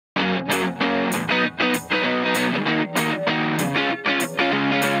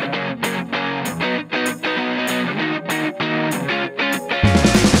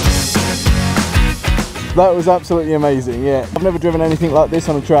That was absolutely amazing, yeah. I've never driven anything like this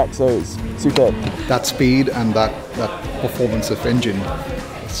on a track, so it's superb. That speed and that performance of engine,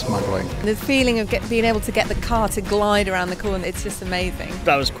 it's mind-blowing. The feeling of being able to get the car to glide around the corner, it's just amazing.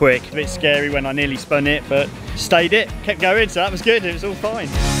 That was quick, a bit scary when I nearly spun it, but stayed it, kept going, so that was good, it was all fine.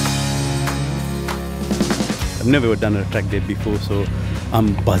 I've never done a track day before, so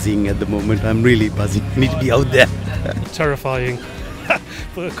I'm buzzing at the moment. I'm really buzzing. I need to be out there. Terrifying.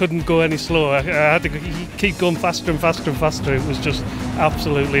 But I couldn't go any slower. I had to keep going faster and faster and faster. It was just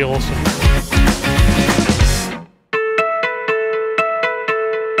absolutely awesome.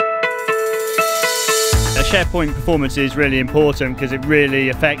 SharePoint performance is really important because it really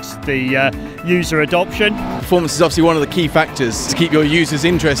affects the user adoption. Performance is obviously one of the key factors to keep your users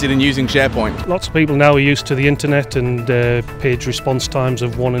interested in using SharePoint. Lots of people now are used to the internet and page response times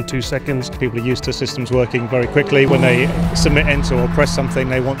of 1 and 2 seconds. People are used to systems working very quickly. When they submit enter or press something,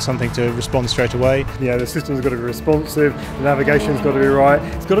 they want something to respond straight away. Yeah, the system's got to be responsive, the navigation's got to be right,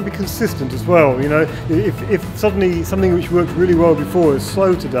 it's got to be consistent as well. You know, if suddenly something which worked really well before is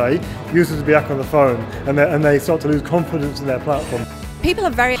slow today, users will be back on the phone and they start to lose confidence in their platform. People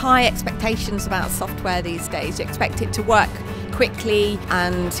have very high expectations about software these days. You expect it to work quickly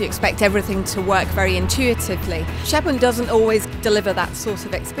and you expect everything to work very intuitively. SharePoint doesn't always deliver that sort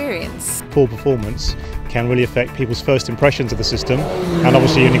of experience. Poor performance can really affect people's first impressions of the system, and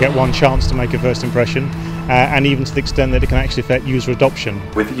obviously you only get one chance to make a first impression, and even to the extent that it can actually affect user adoption.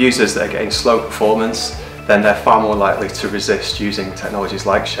 With users that are getting slow performance, then they're far more likely to resist using technologies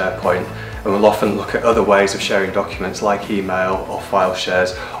like SharePoint, and will often look at other ways of sharing documents like email or file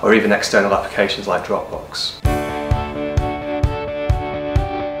shares, or even external applications like Dropbox.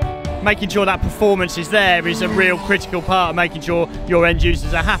 Making sure that performance is there is a real critical part of making sure your end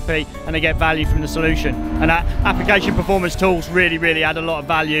users are happy and they get value from the solution. And that application performance tools really add a lot of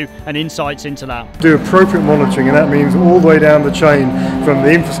value and insights into that. Do appropriate monitoring, and that means all the way down the chain from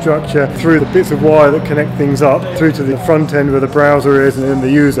the infrastructure through the bits of wire that connect things up through to the front end where the browser is and then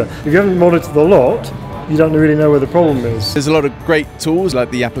the user. If you haven't monitored the lot, you don't really know where the problem is. There's a lot of great tools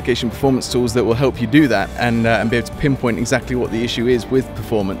like the application performance tools that will help you do that and be able to pinpoint exactly what the issue is with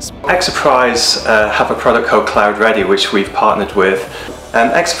performance. Exaprise have a product called Cloud Ready, which we've partnered with.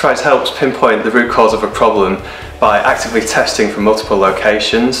 Exaprise helps pinpoint the root cause of a problem by actively testing from multiple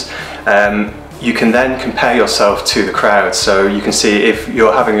locations. You can then compare yourself to the crowd, so you can see if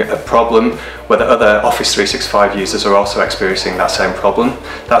you're having a problem, whether other Office 365 users are also experiencing that same problem.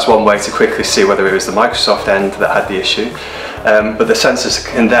 That's one way to quickly see whether it was the Microsoft end that had the issue. But the sensors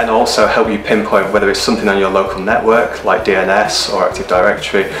can then also help you pinpoint whether it's something on your local network, like DNS or Active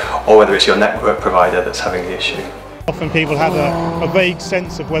Directory, or whether it's your network provider that's having the issue. Often people have a vague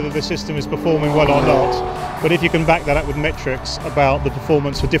sense of whether the system is performing well or not, but if you can back that up with metrics about the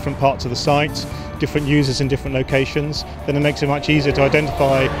performance for different parts of the site, different users in different locations, then it makes it much easier to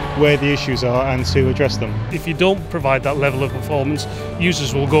identify where the issues are and to address them. If you don't provide that level of performance,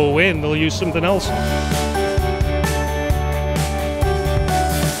 users will go away and they'll use something else.